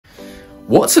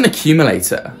What's an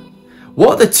accumulator? What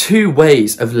are the two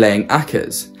ways of laying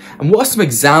Accas? And what are some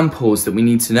examples that we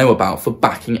need to know about for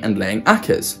backing and laying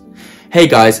Accas? Hey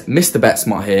guys, Mr.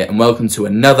 BetSmart here and welcome to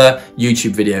another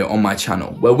YouTube video on my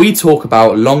channel where we talk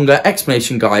about longer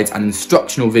explanation guides and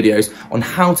instructional videos on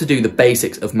how to do the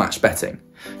basics of match betting.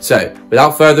 So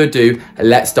without further ado,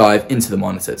 let's dive into the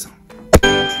monitors.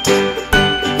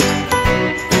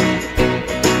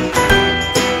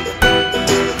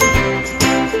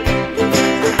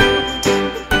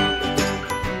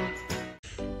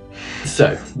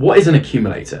 So, what is an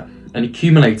accumulator? An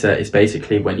accumulator is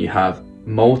basically when you have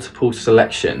multiple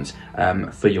selections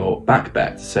for your back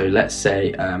bet. So let's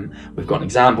say we've got an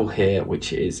example here,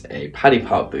 which is a Paddy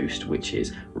Power boost, which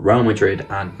is Real Madrid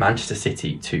and Manchester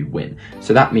City to win.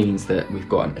 So that means that we've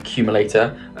got an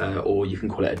accumulator, or you can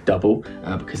call it a double,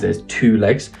 because there's two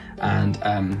legs, and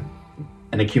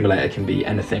an accumulator can be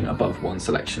anything above one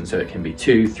selection. So it can be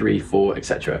 2, 3, 4,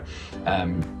 etc.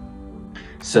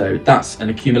 So that's an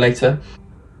accumulator.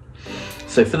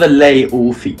 So for the lay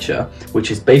all feature, which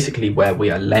is basically where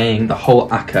we are laying the whole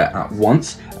Acca at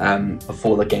once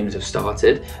before the games have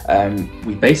started,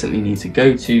 we basically need to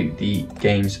go to the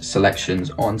games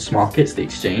selections on Smarkets, the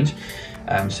exchange.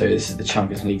 So this is the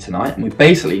Champions League tonight, and we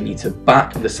basically need to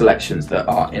back the selections that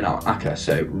are in our Acca.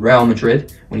 So Real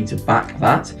Madrid, we need to back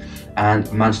that, and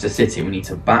Manchester City, we need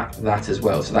to back that as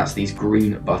well. So that's these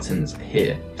green buttons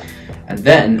here. And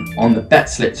then on the bet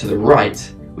slip to the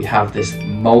right, we have this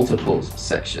multiples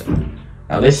section.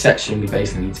 Now this section, we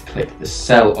basically need to click the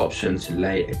sell option to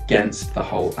lay against the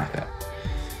whole Acca.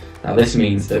 Now this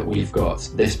means that we've got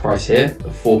this price here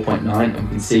of 4.9, and we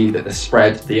can see that the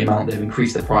spread, the amount they've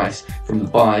increased the price from the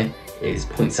buy, is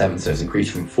 0.7, so it's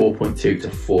increased from 4.2 to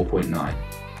 4.9.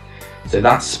 So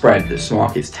that spread that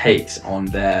Smarkets takes on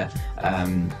their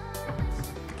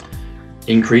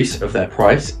increase of their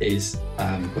price is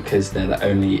because they're the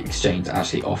only exchange that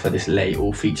actually offer this lay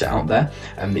all feature out there,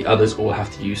 and the others all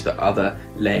have to use the other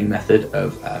laying method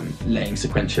of laying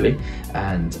sequentially.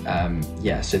 And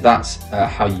yeah, so that's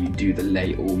how you do the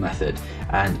lay all method.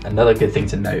 And another good thing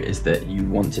to note is that you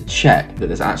want to check that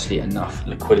there's actually enough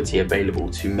liquidity available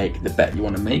to make the bet you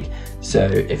want to make. So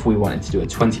if we wanted to do a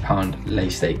 £20 lay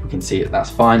stake, we can see that that's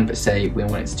fine, but say we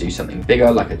wanted to do something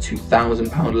bigger like a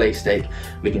 £2,000 lay stake,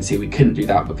 we can see we couldn't do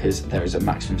that because there is a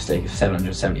maximum stake of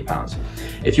 £770.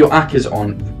 If your Acca's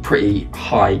on pretty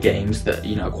high games that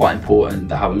are quite important,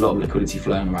 that have a lot of liquidity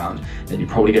flowing around, then you're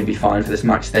probably going to be fine for this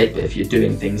max stake. But if you're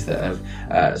doing things that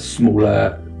have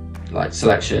smaller like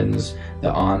selections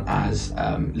that aren't as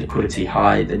liquidity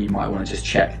high, then you might want to just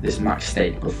check this max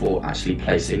stake before actually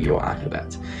placing your Acca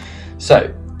bet.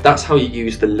 So that's how you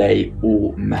use the lay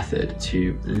all method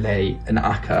to lay an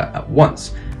Acca at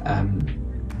once.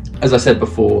 As I said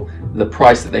before, the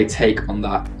price that they take on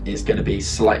that is going to be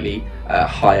slightly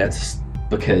higher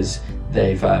because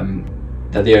they're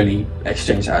the only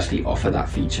exchange that actually offer that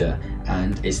feature,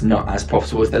 and it's not as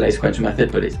profitable as the lay sequential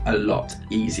method, but it's a lot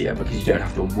easier because you don't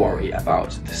have to worry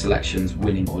about the selections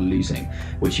winning or losing,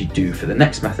 which you do for the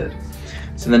next method.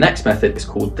 So the next method is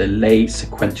called the lay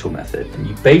sequential method, and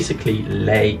you basically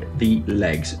lay the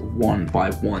legs one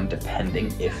by one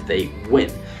depending if they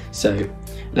win. So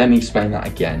let me explain that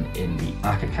again in the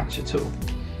Acca Catcher tool.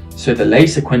 So the lay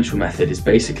sequential method is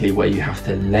basically where you have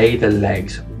to lay the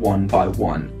legs one by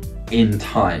one in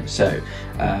time. So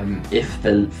if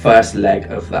the first leg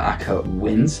of the Acca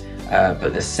wins,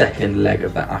 but the second leg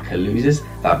of the Acca loses,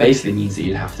 that basically means that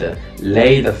you'd have to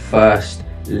lay the first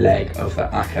leg of the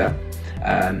Acca.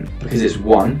 Because it's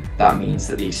one, that means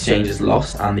that the exchange is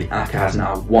lost and the Acca has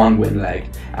now one win leg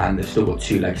and they've still got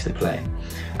two legs to play.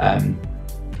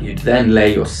 You'd then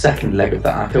lay your second leg of the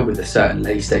Acca with a certain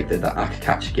lay stake that the Acca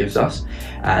Catcher gives us,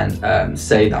 and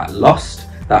say that lost.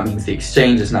 That means the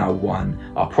exchange is now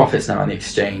won, our profit's now on the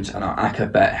exchange, and our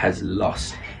Acca bet has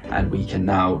lost, and we can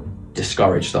now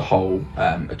discourage the whole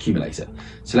accumulator.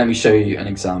 So let me show you an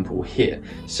example here.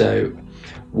 So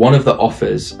one of the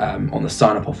offers on the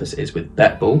sign-up offers is with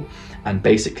BetBull, and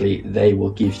basically they will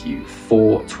give you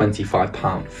 4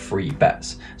 £25 free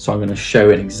bets. So I'm going to show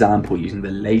an example using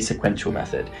the lay sequential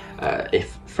method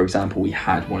if, for example, we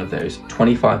had one of those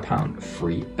 £25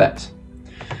 free bets.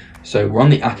 So we're on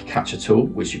the Acca Catcher tool,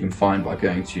 which you can find by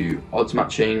going to odds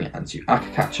matching and to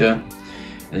Acca Catcher,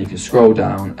 and you can scroll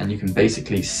down and you can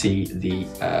basically see the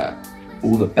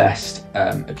all the best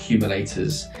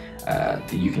accumulators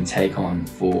that you can take on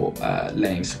for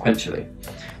laying sequentially.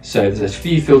 So there's a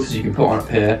few filters you can put on up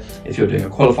here. If you're doing a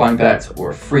qualifying bet or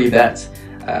a free bet,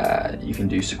 you can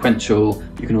do sequential.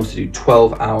 You can also do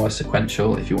 12-hour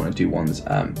sequential if you want to do ones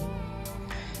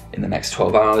in the next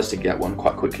 12 hours to get one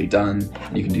quite quickly done.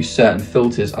 And you can do certain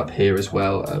filters up here as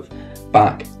well of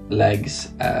back,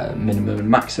 legs, minimum and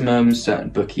maximum, certain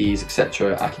bookies,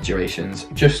 etc., Acca durations,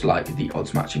 just like the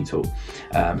odds matching tool.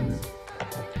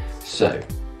 So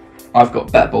I've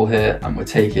got bet ball here, and we're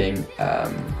taking,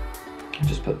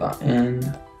 just put that in.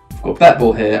 I've got bet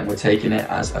ball here, and we're taking it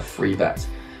as a free bet.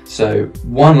 So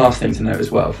one last thing to note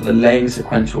as well, for the laying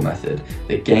sequential method,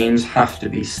 the games have to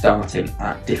be starting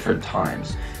at different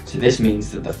times. So this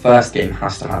means that the first game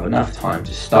has to have enough time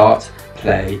to start,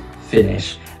 play,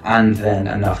 finish, and then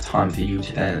enough time for you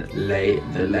to then lay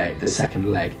the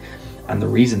second leg. And the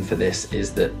reason for this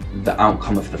is that the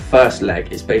outcome of the first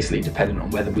leg is basically dependent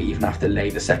on whether we even have to lay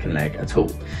the second leg at all.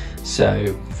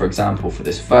 So for example, for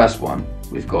this first one,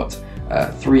 we've got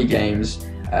 3 games,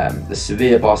 the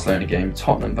Sevilla Barcelona game,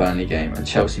 Tottenham Burnley game, and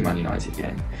Chelsea Man United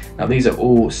game. Now these are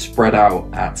all spread out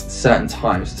at certain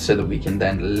times so that we can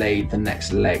then lay the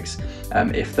next legs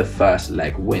if the first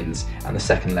leg wins and the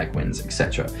second leg wins,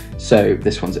 etc. So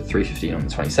this one's at 3:15 on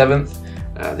the 27th,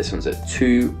 this one's at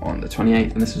 2 on the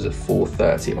 28th, and this was at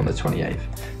 4:30 on the 28th.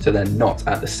 So they're not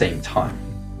at the same time.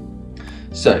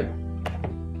 So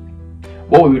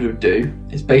what we would do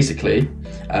is basically,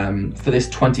 for this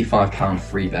 £25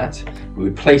 free bet, we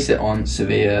would place it on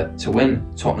Sevilla to win,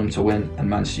 Tottenham to win, and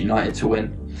Manchester United to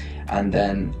win. And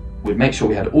then we'd make sure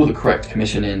we had all the correct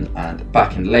commission in and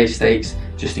back in lay stakes,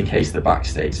 just in case the back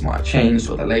stakes might have changed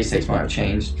or the lay stakes might have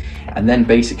changed. And then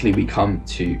basically we come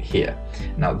to here.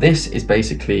 Now this is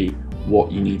basically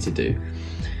what you need to do.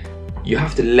 You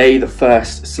have to lay the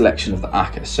first selection of the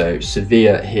Acca. So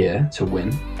Sevilla here to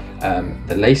win.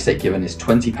 The lay stake given is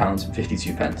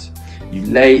 £20.52. You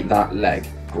lay that leg,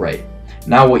 great.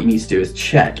 Now what you need to do is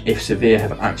check if Sevilla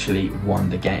have actually won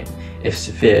the game. If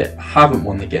Sevilla haven't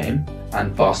won the game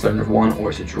and Barcelona have won, or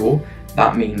it's a draw,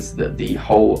 that means that the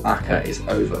whole Acca is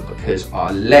over because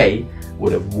our lay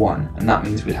would have won, and that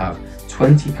means we'd have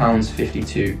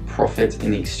 £20.52 profit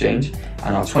in the exchange,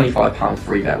 and our £25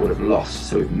 free bet would have lost,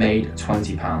 so we've made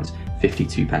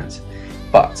 £20.52.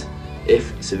 But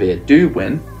if Sevilla do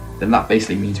win, then that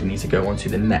basically means we need to go on to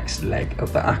the next leg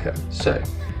of the Acca. So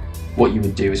what you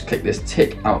would do is click this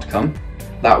tick outcome.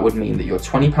 That would mean that your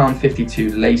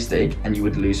 £20.52 lay stake, and you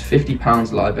would lose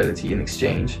 £50 liability in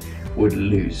exchange, would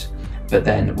lose. But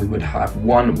then we would have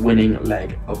one winning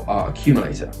leg of our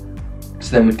accumulator.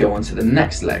 So then we'd go on to the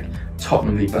next leg,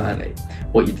 Tottenham v Burnley.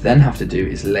 What you'd then have to do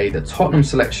is lay the Tottenham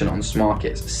selection on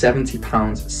Smarkets,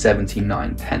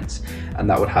 £70.79, and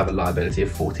that would have a liability of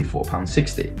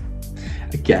 £44.60.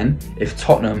 Again, if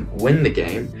Tottenham win the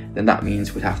game, then that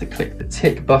means we'd have to click the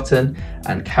tick button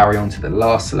and carry on to the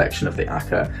last selection of the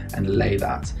Acca and lay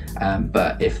that.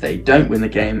 But if they don't win the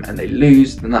game and they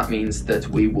lose, then that means that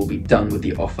we will be done with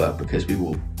the offer because we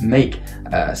will make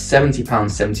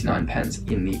 £70.79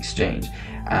 in the exchange,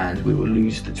 and we will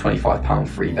lose the £25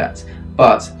 free bet.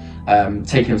 But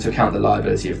taking into account the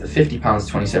liability of the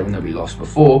 £50.27 that we lost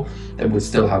before, then we'd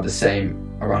still have the same,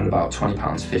 around about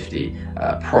 £20.50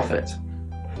 profit.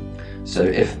 So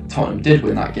if Tottenham did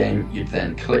win that game, you'd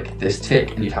then click this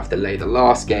tick and you'd have to lay the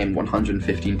last game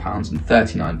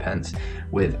 £115.39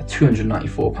 with a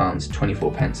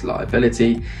 £294.24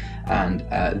 liability, and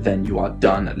then you are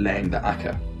done laying the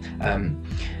Acca.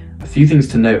 A few things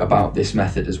to note about this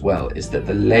method as well is that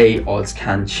the lay odds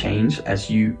can change as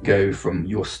you go from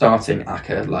your starting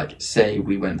Acca. Like say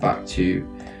we went back to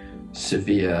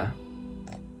Sevilla.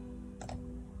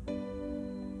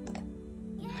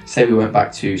 Say we went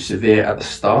back to Sevilla at the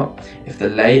start, if the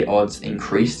lay odds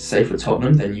increased, say for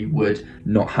Tottenham, then you would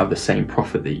not have the same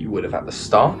profit that you would have at the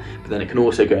start. But then it can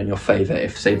also go in your favour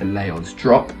if, say, the lay odds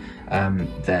drop,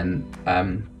 then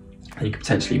you could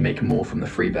potentially make more from the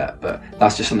free bet. But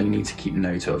that's just something you need to keep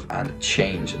note of and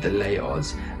change the lay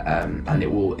odds, and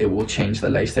it will change the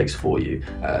lay stakes for you.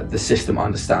 The system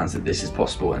understands that this is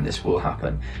possible and this will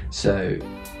happen. So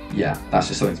yeah, that's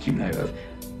just something to keep note of.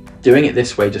 Doing it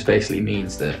this way just basically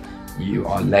means that you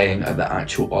are laying at the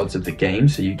actual odds of the game,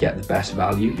 so you get the best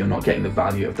value. You're not getting the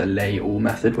value of the lay all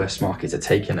method where Smarkets are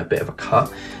taking a bit of a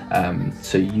cut.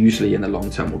 So usually in the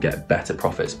long term we'll get better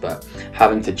profits, but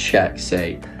having to check,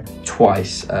 say,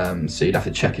 twice, so you'd have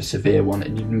to check if Sevilla won,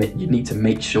 and you'd need to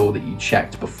make sure that you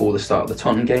checked before the start of the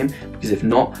Tottenham game, because if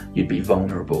not, you'd be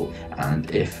vulnerable.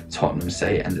 And if Tottenham,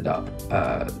 say, ended up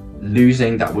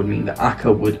losing, that would mean that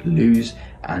Acca would lose,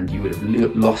 and you would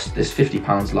have lost this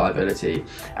 £50 liability,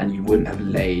 and you wouldn't have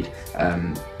laid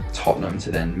Tottenham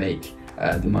to then make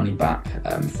the money back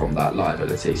from that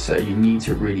liability. So you need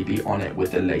to really be on it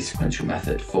with the lay sequential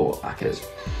method for Accas.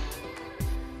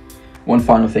 One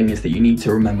final thing is that you need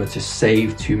to remember to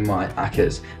save to my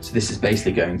Accas. So this is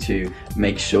basically going to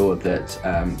make sure that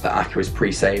the Acca is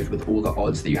pre-saved with all the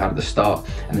odds that you had at the start,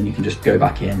 and then you can just go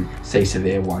back in, say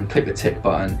severe one, click the tick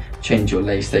button, change your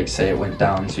lay stake, say it went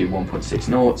down to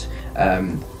 1.60.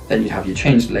 Then you'd have your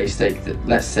changed lay stake that,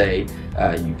 let's say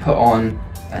you put on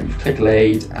and you click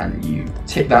laid and you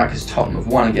tick that because bottom of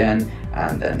 1 again,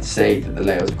 and then say that the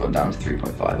lay odds have gone down to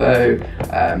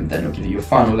 3.50, then it'll give you your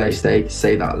final lay stake,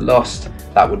 say that lost.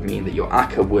 That would mean that your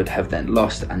Acca would have then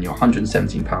lost and your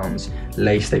 £117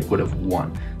 lay stake would have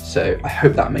won. So I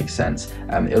hope that makes sense.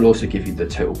 It'll also give you the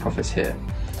total profits here.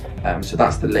 So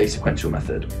that's the lay sequential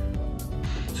method.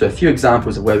 So a few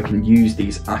examples of where we can use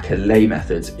these Acca lay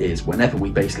methods is whenever we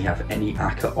basically have any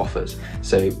Acca offers.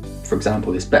 So for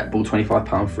example, this betball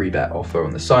 £25 free bet offer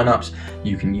on the signups,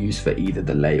 you can use for either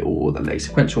the lay or the lay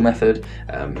sequential method.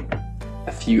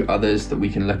 A few others that we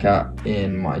can look at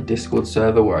in my Discord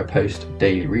server where I post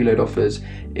daily reload offers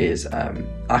is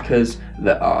Accas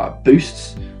that are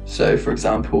boosts. So for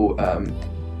example,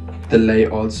 the lay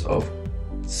odds of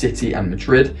City and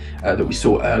Madrid that we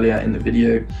saw earlier in the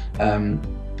video.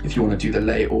 If you want to do the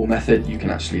lay all method, you can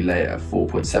actually lay it at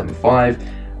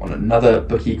 4.75 on another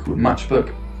bookie called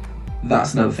Matchbook.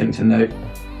 That's another thing to note,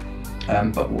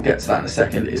 but we'll get to that in a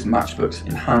second, is Matchbook's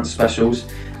enhanced specials,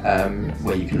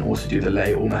 where you can also do the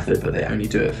lay all method, but they only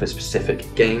do it for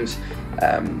specific games.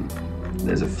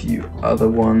 There's a few other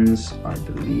ones I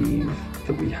believe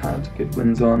that we had good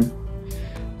wins on.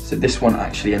 So this one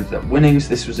actually ended up winning. So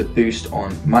this was a boost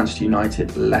on Manchester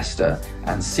United, Leicester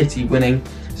and City winning.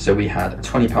 So we had a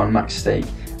 £20 max stake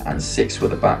and 6 were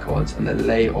the back odds, and the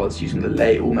lay odds using the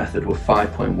lay all method were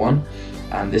 5.1.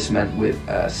 And this meant with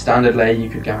a standard lay you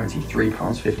could guarantee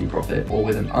 £3.50 profit, or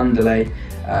with an underlay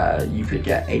you could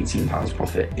get £18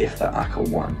 profit if the Acca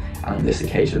won. And on this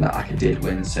occasion that Acca did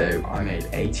win, so I made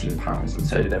 £18 and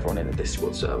so did everyone in the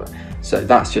Discord server. So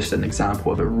that's just an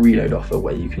example of a reload offer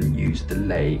where you can use the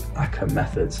lay Acca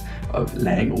methods of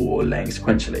laying or laying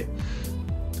sequentially.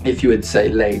 If you had say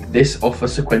laid this offer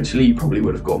sequentially, you probably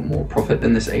would have got more profit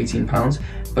than this £18,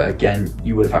 but again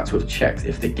you would have had to have checked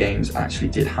if the games actually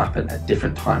did happen at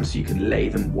different times so you can lay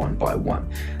them one by one.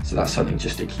 So that's something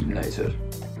just to keep note of.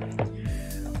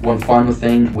 One final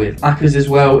thing with Accas as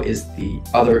well is the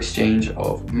other exchange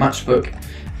of Matchbook,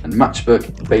 and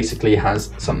Matchbook basically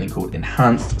has something called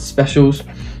enhanced specials,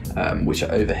 which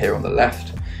are over here on the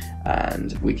left.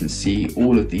 And we can see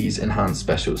all of these enhanced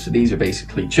specials. So these are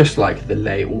basically just like the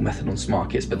lay all method on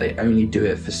SmartKits, but they only do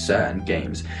it for certain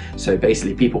games. So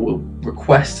basically people will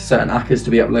request certain Accas to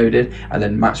be uploaded, and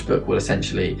then Matchbook will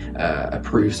essentially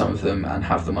approve some of them and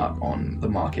have them up on the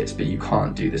markets, but you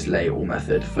can't do this lay all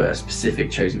method for specific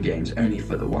chosen games, only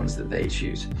for the ones that they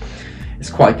choose.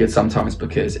 It's quite good sometimes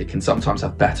because it can sometimes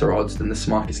have better odds than the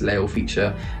SmartKits lay all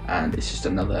feature, and it's just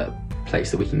another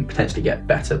place that we can potentially get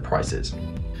better prices.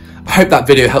 I hope that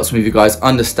video helps some of you guys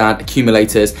understand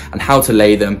accumulators and how to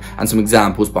lay them and some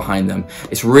examples behind them.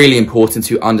 It's really important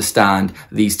to understand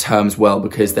these terms well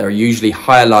because there are usually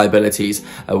higher liabilities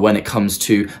when it comes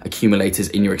to accumulators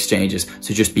in your exchanges,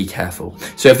 so just be careful.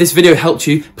 So if this video helped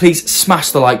you, please smash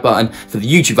the like button for the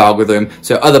YouTube algorithm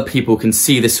so other people can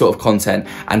see this sort of content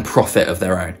and profit of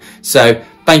their own. So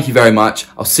thank you very much.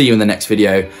 I'll see you in the next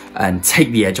video, and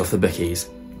take the edge off the bookies.